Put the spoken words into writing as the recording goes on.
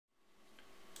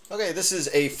Okay, this is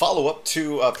a follow-up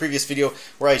to a previous video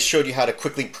where I showed you how to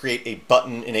quickly create a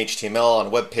button in HTML on a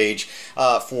web page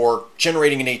for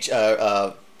generating an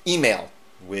email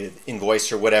with Invoice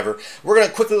or whatever. We're going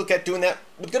to quickly look at doing that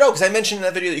with Godot because I mentioned in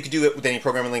that video that you could do it with any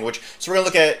programming language. So we're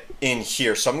going to look at it in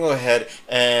here. So I'm going to go ahead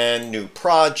and new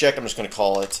project. I'm just going to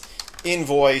call it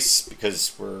Invoice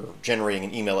because we're generating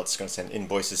an email that's going to send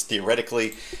invoices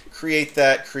theoretically. Create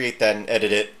that, and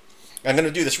edit it. I'm going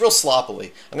to do this real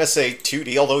sloppily. I'm going to say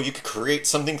 2D, although you could create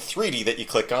something 3D that you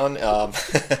click on.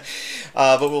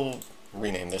 But we'll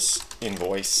rename this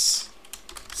Invoice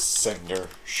Sender.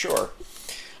 Sure.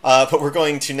 But we're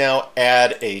going to now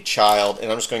add a child,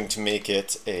 and I'm just going to make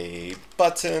it a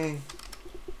button.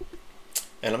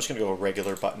 And I'm just going to go a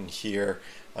regular button here.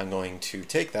 I'm going to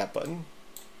take that button.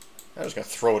 I'm just going to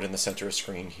throw it in the center of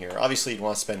screen here. Obviously, you'd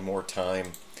want to spend more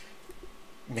time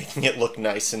making it look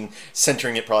nice and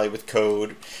centering it probably with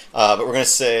code. But we're going to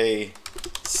say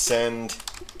send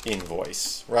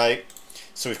invoice, right?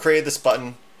 So we've created this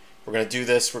button. We're going to do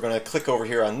this. We're going to click over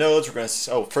here on nodes. We're going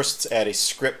to, first let's add a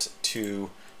script to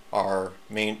our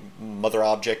main mother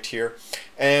object here.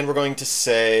 And we're going to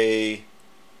say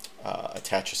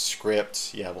attach a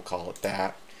script. Yeah, we'll call it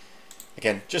that.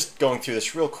 Again, just going through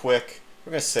this real quick.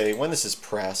 We're going to say when this is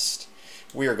pressed,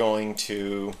 we are going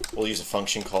to, we'll use a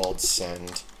function called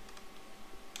send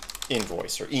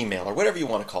invoice or email or whatever you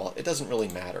want to call it. It doesn't really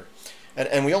matter.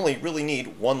 And we only really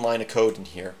need one line of code in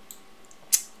here.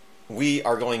 We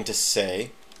are going to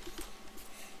say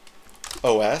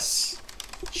OS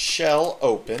shell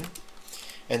open,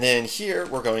 and then here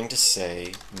we're going to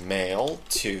say mail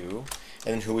to,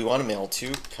 and then who we want to mail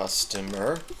to,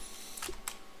 customer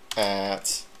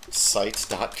at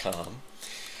site.com.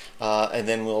 And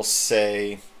then we'll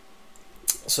say,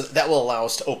 so that will allow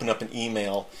us to open up an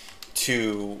email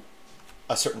to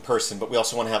a certain person, but we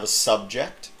also want to have a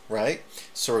subject, right?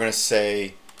 So we're going to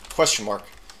say question mark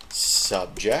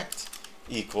subject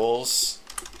equals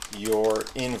your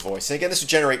invoice. And again, this would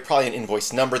generate probably an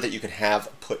invoice number that you can have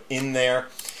put in there. And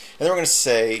then we're going to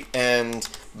say and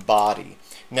body.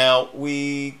 Now,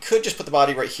 we could just put the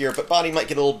body right here, but body might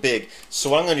get a little big. So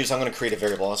what I'm going to do is I'm going to create a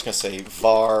variable. I'm just going to say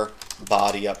var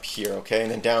body up here, okay? And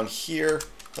then down here,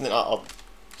 and then I'll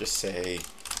just say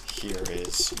here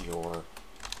is your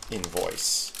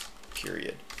invoice,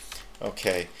 period.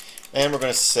 Okay, and we're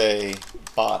going to say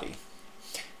body.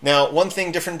 Now, one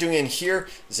thing different doing in here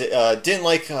is it didn't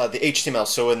like the HTML.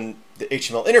 So in the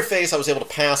HTML interface, I was able to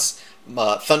pass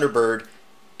Thunderbird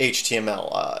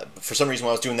HTML. For some reason,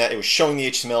 while I was doing that, it was showing the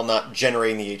HTML, not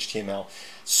generating the HTML.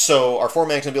 So our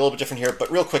formatting is going to be a little bit different here.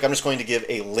 But real quick, I'm just going to give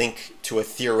a link to a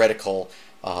theoretical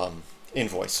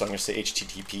invoice. So I'm going to say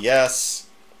HTTPS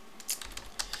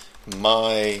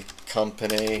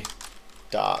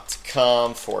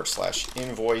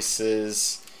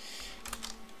mycompany.com/invoices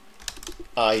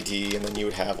ID, and then you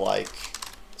would have like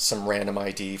some random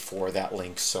ID for that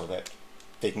link so that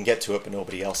they can get to it, but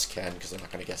nobody else can because they're not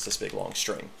going to guess this big long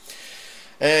string.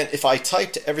 And if I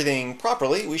typed everything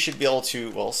properly, we should be able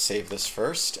to, well, save this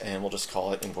first, and we'll just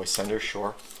call it invoice sender,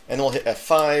 sure. And then we'll hit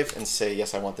F5 and say,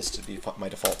 yes, I want this to be my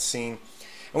default scene.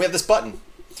 And we have this button.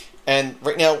 And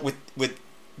right now with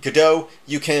Godot,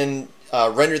 you can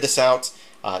render this out.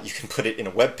 You can put it in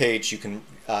a web page. You can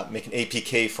make an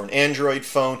APK for an Android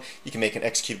phone. You can make an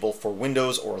executable for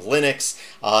Windows or Linux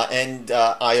and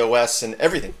iOS and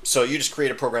everything. So you just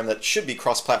create a program that should be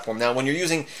cross-platform. Now, when you're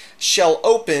using shell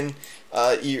open,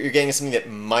 you're getting something that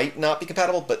might not be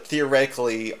compatible, but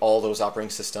theoretically, all those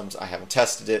operating systems, I haven't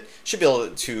tested it, should be able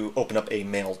to open up a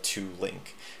mail to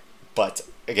link. But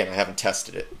again, I haven't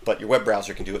tested it. But your web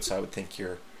browser can do it, so I would think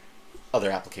your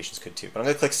other applications could too. But I'm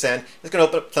going to click send. It's going to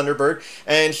open up Thunderbird,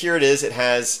 and here it is. It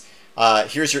has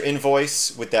here's your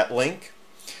invoice with that link,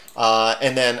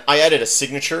 and then I added a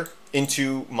signature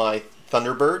into my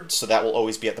Thunderbird, so that will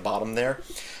always be at the bottom there.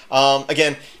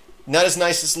 Again, not as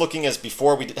nice as looking as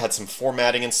before. We had some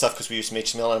formatting and stuff because we used some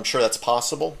HTML, and I'm sure that's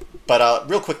possible. But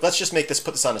real quick, let's just put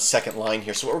this on a second line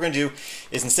here. So what we're going to do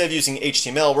is instead of using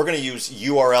HTML, we're going to use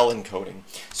URL encoding.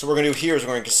 So what we're going to do here is we're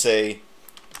going to say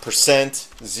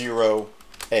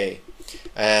 %0a,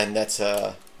 and that's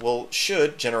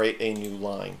should generate a new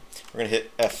line. We're going to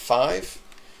hit F5,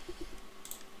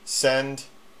 send,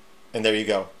 and there you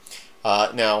go.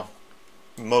 Now,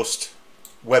 most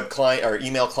web client or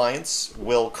email clients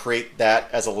will create that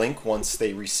as a link once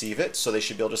they receive it, so they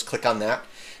should be able to just click on that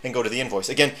and go to the invoice.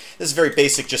 Again, this is very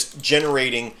basic, just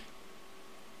generating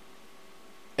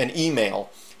an email.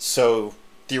 So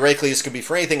theoretically, this could be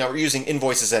for anything. I'm using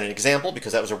invoices as an example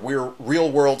because that was a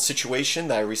real-world situation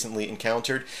that I recently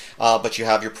encountered. But you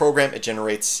have your program, it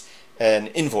generates an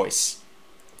invoice.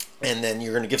 and then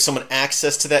you're going to give someone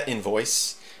access to that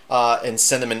invoice and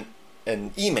send them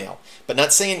an email, but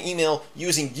not say an email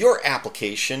using your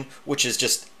application, which is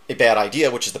just a bad idea,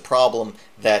 which is the problem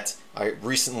that I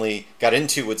recently got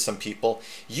into with some people.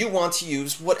 You want to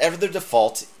use whatever the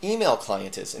default email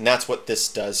client is, and that's what this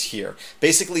does here.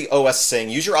 Basically, OS is saying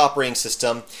use your operating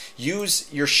system, use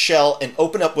your shell, and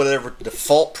open up whatever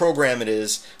default program it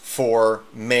is for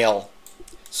mail.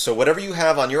 So whatever you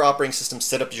have on your operating system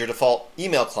set up as your default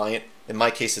email client. In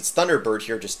my case, it's Thunderbird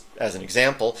here, just as an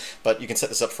example, but you can set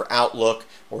this up for Outlook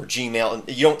or Gmail. And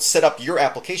you don't set up your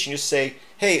application, you just say,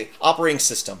 hey, operating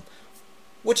system,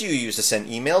 what do you use to send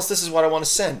emails? This is what I want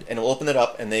to send. And it will open it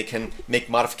up, and they can make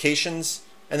modifications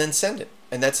and then send it.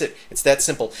 And that's it. It's that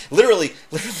simple. Literally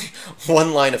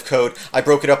one line of code. I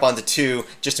broke it up onto two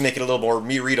just to make it a little more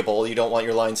readable. You don't want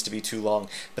your lines to be too long.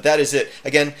 But that is it.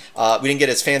 Again, we didn't get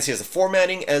as fancy as the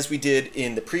formatting as we did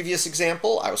in the previous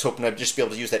example. I was hoping I'd just be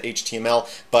able to use that HTML.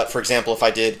 But for example, if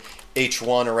I did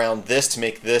H1 around this to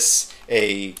make this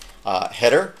a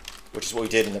header, which is what we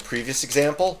did in the previous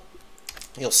example,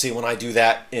 you'll see when I do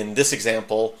that in this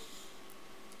example,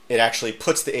 it actually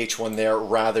puts the H1 there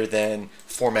rather than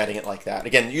formatting it like that.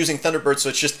 Again, using Thunderbird, so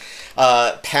it's just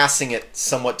passing it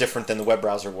somewhat different than the web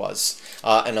browser was.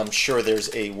 And I'm sure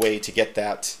there's a way to get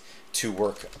that to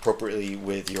work appropriately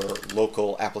with your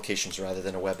local applications rather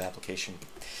than a web application.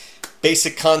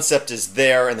 Basic concept is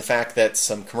there, and the fact that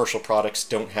some commercial products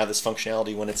don't have this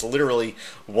functionality when it's literally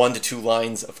 1 to 2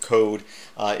 lines of code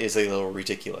is a little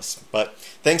ridiculous. But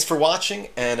thanks for watching,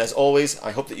 and as always,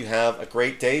 I hope that you have a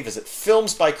great day. Visit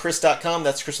filmsbychris.com,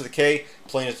 that's Chris with a K,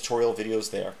 plenty of tutorial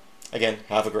videos there. Again,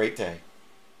 have a great day.